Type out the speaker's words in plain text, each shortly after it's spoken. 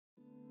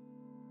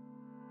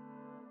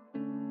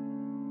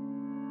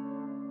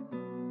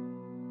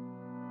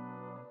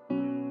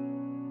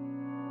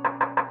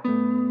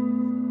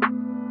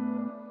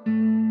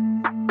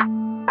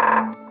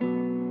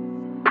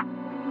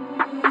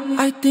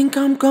think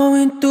I'm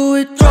going through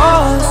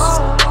withdrawals,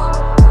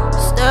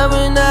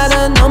 staring at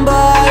a number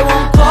I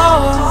won't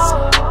call.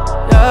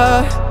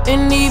 Yeah,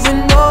 and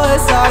even though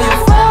it's all your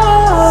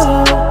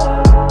fault,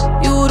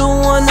 you the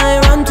one I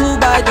run to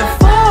by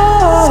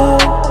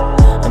default.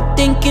 I'm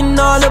thinking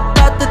all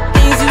about the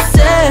things you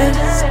said.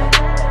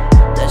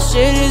 That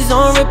shit is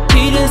on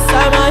repeat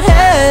inside my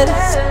head,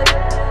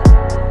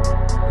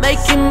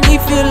 making me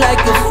feel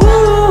like a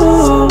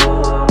fool.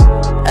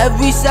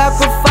 Every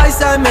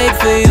sacrifice I made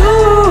for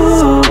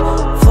you,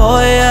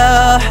 for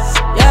ya,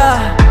 yeah.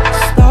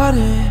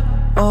 Starting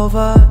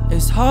over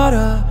is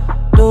harder,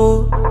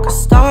 do,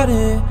 cause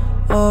starting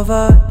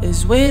over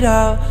is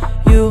without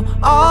you.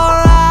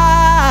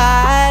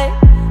 Alright,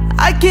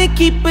 I can't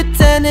keep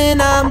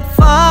pretending I'm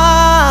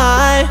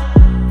fine,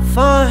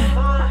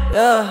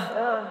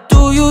 yeah.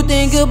 Do you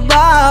think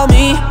about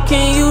me?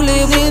 Can you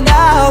live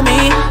without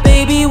me?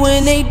 Baby,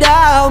 when they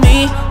doubt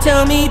me,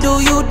 tell me, do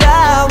you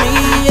doubt me?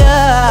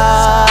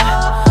 Yeah.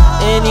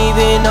 And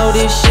even though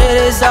this shit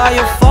is all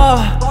your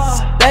fault,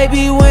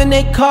 baby, when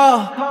they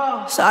call,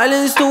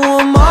 silence to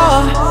them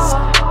all.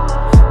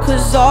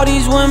 Cause all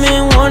these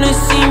women wanna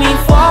see me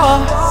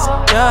fall,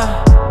 yeah.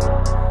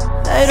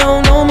 They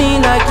don't know me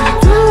like you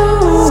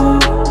do,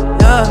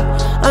 yeah.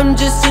 I'm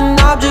just an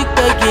object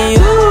they can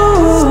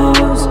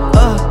use,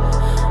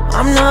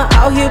 I'm not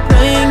out here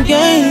playing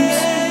games.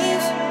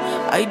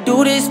 I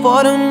do this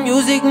for the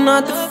music,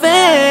 not the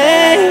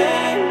fame.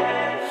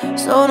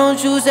 So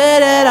don't you say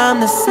that I'm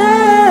the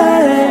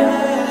same,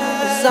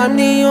 cause I'm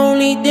the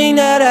only thing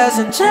that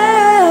hasn't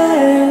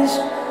changed.